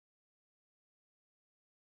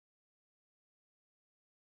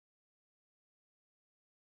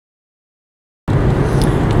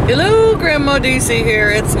Hello, Grandma DC here.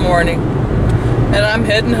 It's morning, and I'm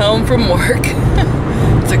heading home from work.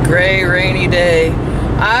 It's a gray, rainy day.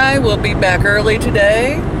 I will be back early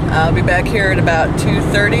today. I'll be back here at about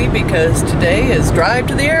 2:30 because today is drive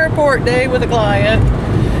to the airport day with a client.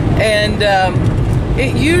 And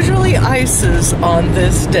it usually ices on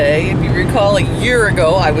this day. If you recall, a year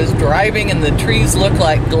ago I was driving and the trees look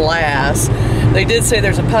like glass. They did say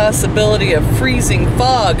there's a possibility of freezing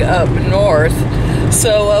fog up north.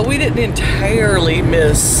 So we didn't entirely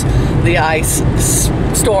miss the ice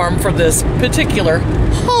storm for this particular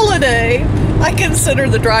holiday. I consider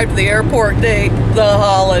the drive to the airport day the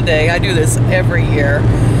holiday. I do this every year.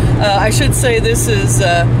 I should say this is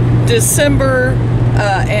December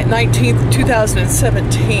 19th,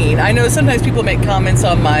 2017. I know sometimes people make comments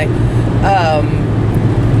on my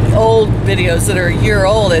old videos that are a year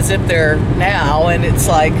old as if they're now, and it's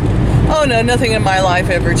like, oh no, nothing in my life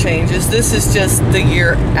ever changes. This is just the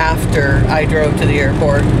year after I drove to the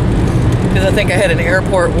airport. Because I think I had an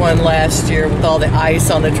airport one last year with all the ice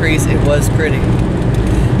on the trees. It was pretty.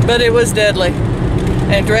 But it was deadly.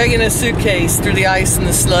 And dragging a suitcase through the ice and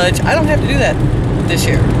the sludge, I don't have to do that this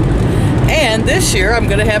year. And this year I'm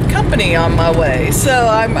going to have company on my way. So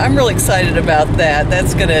I'm really excited about that.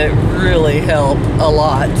 That's going to really help a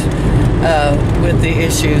lot with the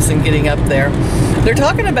issues and getting up there. They're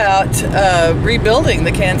talking about rebuilding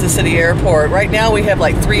the Kansas City airport. Right now we have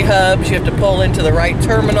like 3 hubs. You have to pull into the right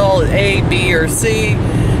terminal, A, B, or C.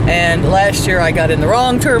 And last year I got in the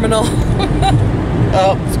wrong terminal.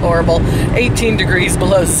 Oh, it's horrible. 18 degrees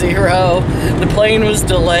below zero. The plane was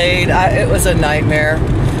delayed. It was a nightmare.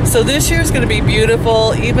 So this year's going to be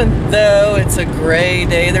beautiful, even though it's a gray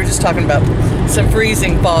day. They're just talking about some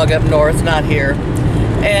freezing fog up north, not here.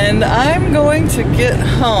 And I'm going to get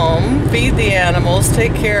home, feed the animals,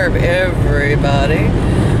 take care of everybody.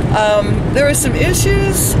 There were some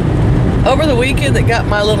issues over the weekend that got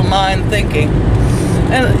my little mind thinking.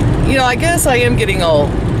 And, you know, I guess I am getting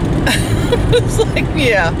old. It's like,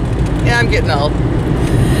 yeah, I'm getting old.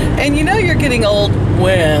 And you know you're getting old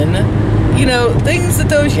when, you know, things that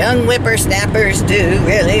those young whippersnappers do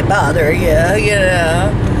really bother you, you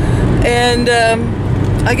know. And,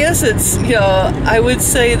 I guess it's, you know, I would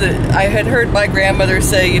say that I had heard my grandmother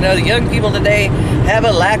say, you know, the young people today have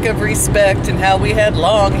a lack of respect, and how we had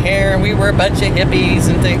long hair and we were a bunch of hippies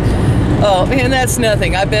and things. Oh, man, that's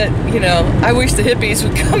nothing. I bet, you know, I wish the hippies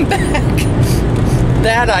would come back.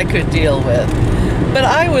 That I could deal with. But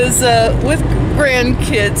I was with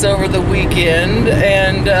grandkids over the weekend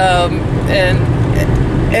and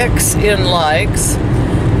ex-in-likes.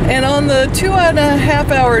 And on the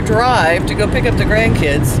 2.5-hour drive to go pick up the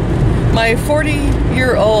grandkids, my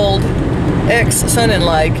 40-year-old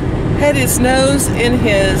ex-son-in-like had his nose in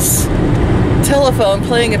his telephone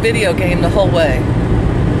playing a video game the whole way.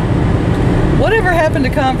 Whatever happened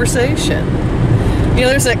to conversation? You know,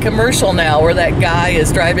 there's that commercial now where that guy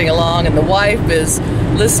is driving along and the wife is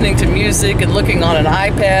listening to music and looking on an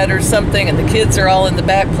iPad or something, and the kids are all in the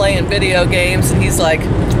back playing video games, and he's like,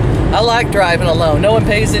 I like driving alone. No one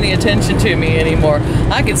pays any attention to me anymore.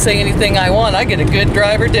 I can say anything I want. I get a good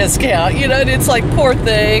driver discount. You know, it's like, poor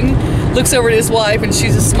thing. Looks over at his wife and she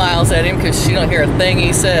just smiles at him because she don't hear a thing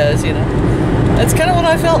he says, you know. That's kind of what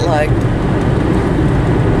I felt like.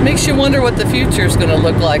 Makes you wonder what the future is going to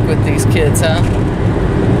look like with these kids, huh?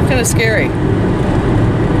 Kind of scary.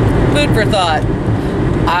 Food for thought.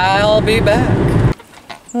 I'll be back.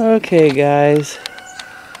 Okay, guys.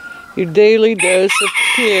 Your daily dose of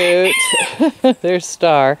cute. There's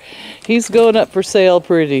Star. He's going up for sale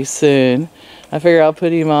pretty soon. I figure I'll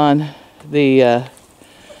put him on the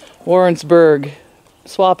Warrensburg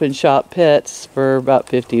Swap and Shop Pets for about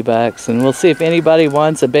 50 bucks. And we'll see if anybody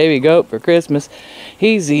wants a baby goat for Christmas.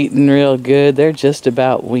 He's eating real good. They're just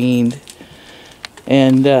about weaned.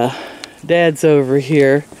 And Dad's over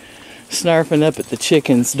here snarfing up at the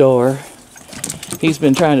chicken's door. He's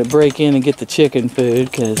been trying to break in and get the chicken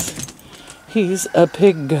food because he's a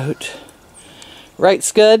pig goat. Right,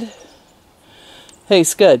 Scud? Hey,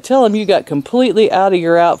 Scud, tell him you got completely out of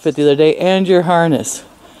your outfit the other day and your harness.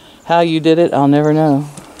 How you did it, I'll never know.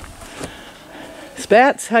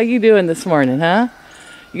 Spats, how you doing this morning, huh?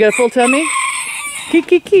 You got a full tummy?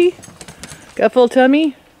 Kiki. Got a full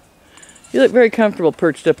tummy? You look very comfortable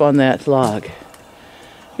perched up on that log.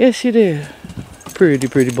 Yes, you do. Pretty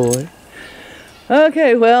boy.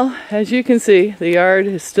 Okay, well, as you can see, the yard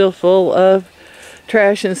is still full of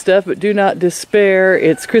trash and stuff, but do not despair.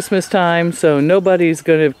 It's Christmas time, so nobody's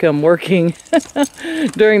going to come working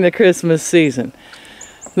during the Christmas season.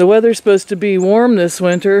 The weather's supposed to be warm this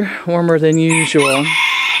winter, warmer than usual.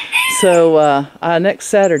 So next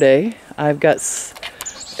Saturday, I've got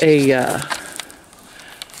a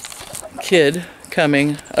kid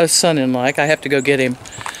coming, a son-in-law. I have to go get him.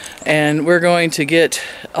 And we're going to get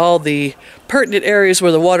all the pertinent areas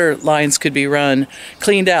where the water lines could be run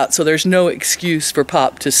cleaned out, so there's no excuse for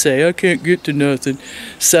Pop to say, I can't get to nothing.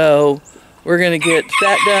 So we're going to get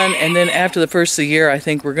that done, and then after the first of the year, I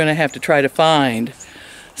think we're going to have to try to find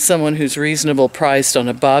someone who's reasonable priced on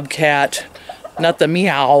a bobcat. Not the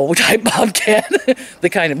meow type bobcat, the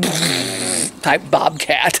kind of type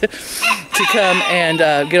bobcat, to come and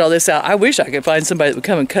get all this out. I wish I could find somebody that would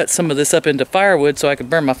come and cut some of this up into firewood so I could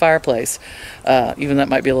burn my fireplace. Even that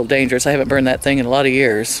might be a little dangerous. I haven't burned that thing in a lot of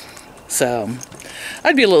years. So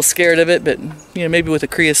I'd be a little scared of it, but you know, maybe with a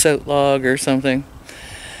creosote log or something.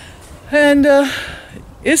 And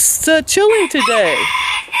it's chilly today,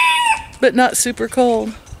 but not super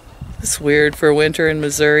cold. It's weird for winter in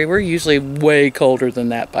Missouri. We're usually way colder than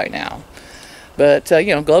that by now. But,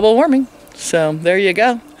 you know, global warming. So, there you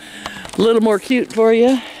go. A little more cute for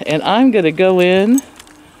you. And I'm going to go in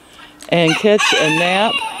and catch a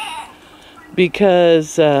nap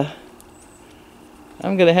because I'm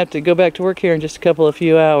going to have to go back to work here in just a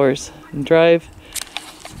few hours and drive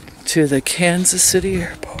to the Kansas City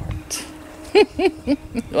airport.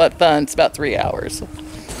 What fun. It's about 3 hours.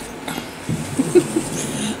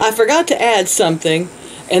 I forgot to add something,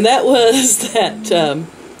 and that was that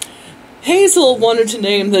Hazel wanted to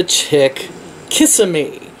name the chick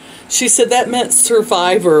Kissimmee. She said that meant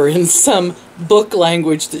survivor in some book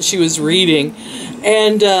language that she was reading.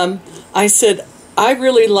 And I said, I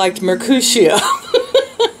really liked Mercutio,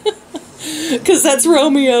 because that's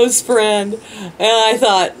Romeo's friend. And I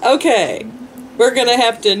thought, okay, we're going to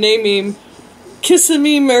have to name him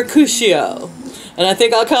Kissimmee Mercutio. And I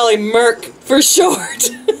think I'll call him Merc for short.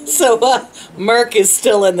 So Merc is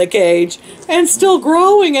still in the cage and still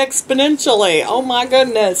growing exponentially. Oh my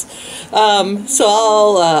goodness.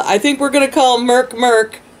 So I think we're going to call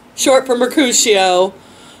Merc, short for Mercutio.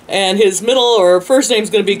 And his middle or first name's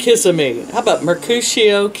going to be Kissimmee. How about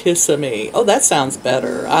Mercutio Kissimmee? Oh, that sounds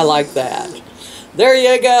better. I like that. There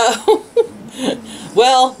you go.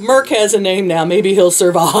 Well, Merc has a name now. Maybe he'll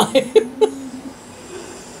survive.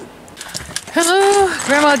 Hello,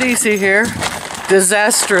 Grandma DC here.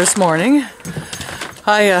 Disastrous morning.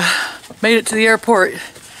 I made it to the airport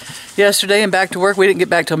yesterday and back to work. We didn't get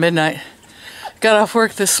back till midnight. Got off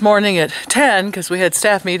work this morning at 10 because we had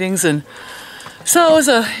staff meetings, and so it was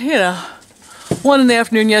a, 1 in the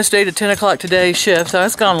afternoon yesterday to 10 o'clock today shift. So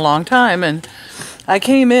it's gone a long time, and I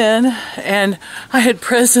came in and I had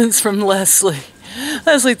presents from Leslie.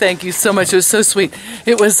 Leslie, thank you so much. It was so sweet.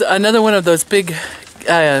 It was another one of those big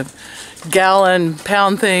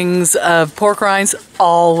pound things of pork rinds.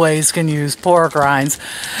 Always can use pork rinds.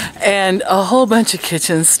 And a whole bunch of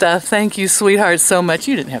kitchen stuff. Thank you, sweetheart, so much.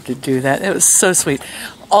 You didn't have to do that. It was so sweet.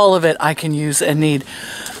 All of it I can use and need.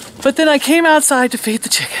 But then I came outside to feed the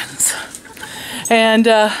chickens. And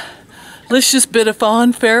let's just bid a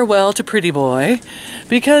fond farewell to Pretty Boy,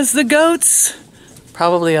 because the goats,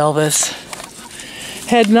 probably Elvis,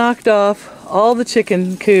 had knocked off all the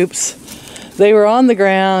chicken coops. They were on the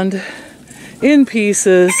ground in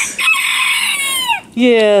pieces.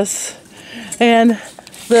 Yes. And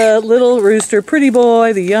the little rooster, Pretty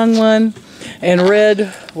Boy, the young one, and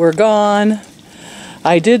Red were gone.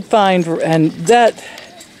 I did find, and the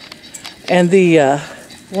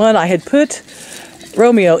one I had put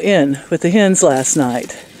Romeo in with the hens last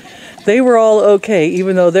night. They were all okay,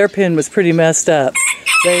 even though their pen was pretty messed up.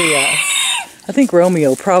 I think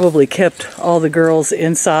Romeo probably kept all the girls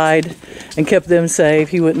inside and kept them safe.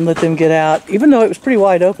 He wouldn't let them get out, even though it was pretty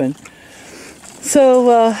wide open.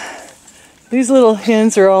 So these little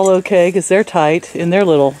hens are all okay because they're tight in their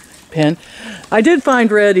little pen. I did find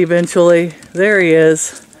Red eventually. There he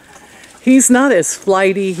is. He's not as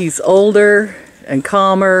flighty. He's older and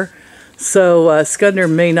calmer, so Scudner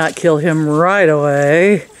may not kill him right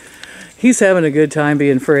away. He's having a good time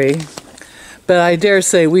being free. But I dare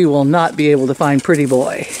say we will not be able to find Pretty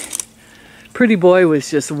Boy. Pretty Boy was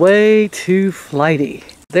just way too flighty.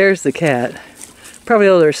 There's the cat. Probably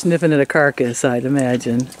over there sniffing at a carcass, I'd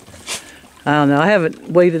imagine. I don't know. I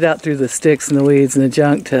haven't waded out through the sticks and the weeds and the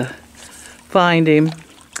junk to find him.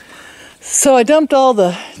 So I dumped all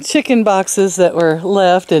the chicken boxes that were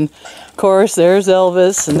left, and of course there's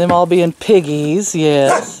Elvis and them all being piggies.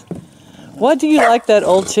 Yes. What do you like that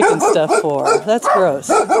old chicken stuff for? That's gross.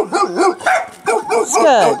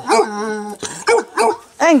 Scud.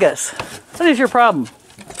 Angus, what is your problem?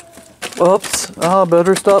 Oops, I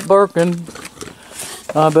better stop barking.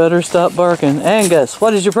 I better stop barking. Angus,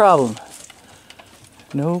 what is your problem?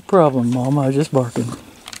 No problem, Mom, I was just barking.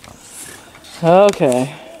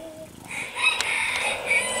 Okay.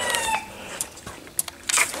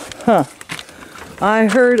 Huh. I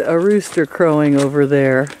heard a rooster crowing over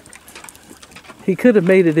there. He could have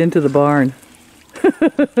made it into the barn.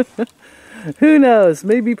 Who knows?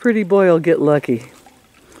 Maybe Pretty Boy will get lucky.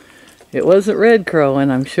 It wasn't Red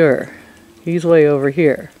crowing, I'm sure. He's way over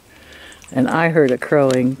here. And I heard a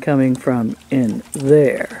crowing coming from in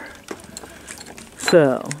there.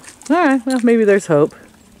 So, alright, well, maybe there's hope.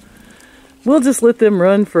 We'll just let them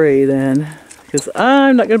run free then, because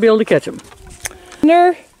I'm not going to be able to catch them.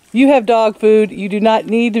 You have dog food. You do not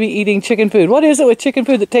need to be eating chicken food. What is it with chicken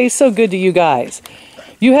food that tastes so good to you guys?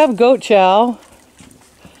 You have goat chow.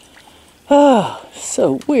 Oh,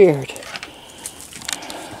 so weird.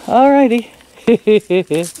 Alrighty.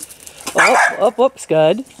 Up,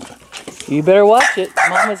 Scud. You better watch it.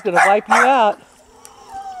 Mama's going to wipe you out.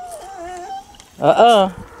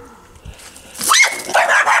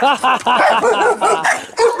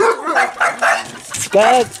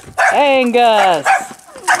 Scud. Angus.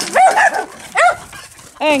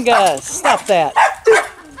 Angus, stop that.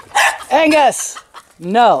 Angus,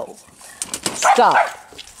 no. Stop.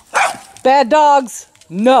 Bad dogs,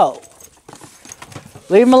 no.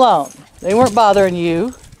 Leave them alone. They weren't bothering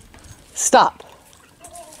you. Stop.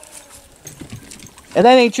 And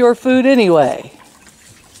that ain't your food anyway.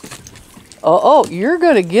 Oh, you're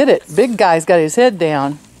going to get it. Big guy's got his head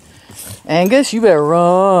down. Angus, you better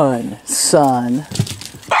run, son.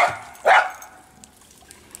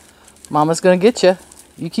 Mama's going to get you.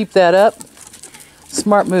 You keep that up.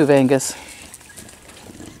 Smart move, Angus.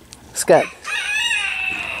 Scud.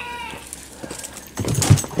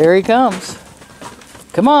 There he comes.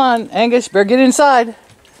 Come on, Angus, better get inside,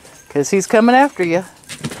 because he's coming after you.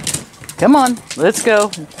 Come on, let's go.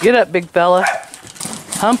 Get up, big fella.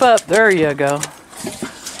 Hump up. There you go.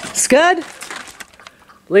 Scud,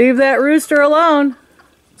 leave that rooster alone.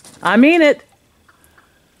 I mean it.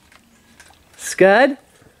 Scud.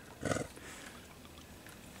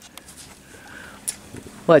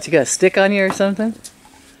 What, you got a stick on you or something?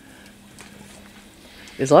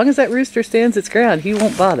 As long as that rooster stands its ground, he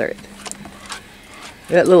won't bother it.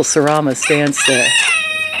 That little Sarama stands there.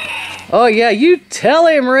 Oh yeah, you tell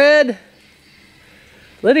him, Red.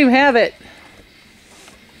 Let him have it.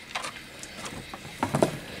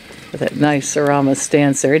 That nice Sarama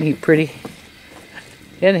stands there. Isn't he pretty?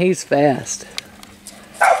 And he's fast.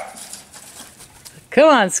 Come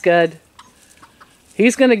on, Scud.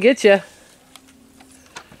 He's gonna get you.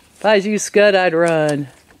 If I was you, Scud, I'd run.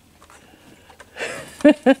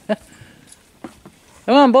 Come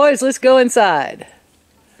on, boys, let's go inside.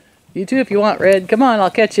 You too, if you want, Red. Come on,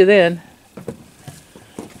 I'll catch you then.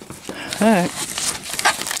 Alright.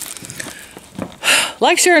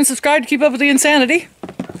 Like, share, and subscribe to keep up with the insanity.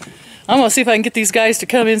 I'm going to see if I can get these guys to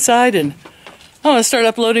come inside, and I'm going to start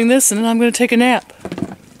uploading this, and then I'm going to take a nap.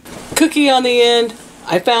 Cookie on the end.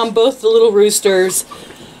 I found both the little roosters.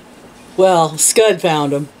 Well, Scud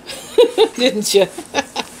found them. Didn't you?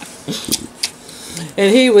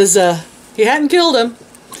 And he hadn't killed them.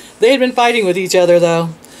 They had been fighting with each other, though.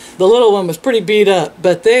 The little one was pretty beat up,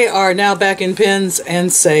 but they are now back in pens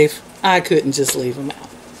and safe. I couldn't just leave them out.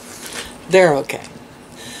 They're okay.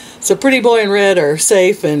 So Pretty Boy and Red are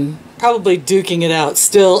safe and probably duking it out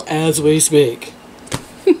still as we speak.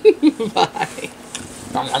 Bye.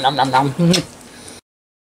 Nom, nom, nom, nom, nom.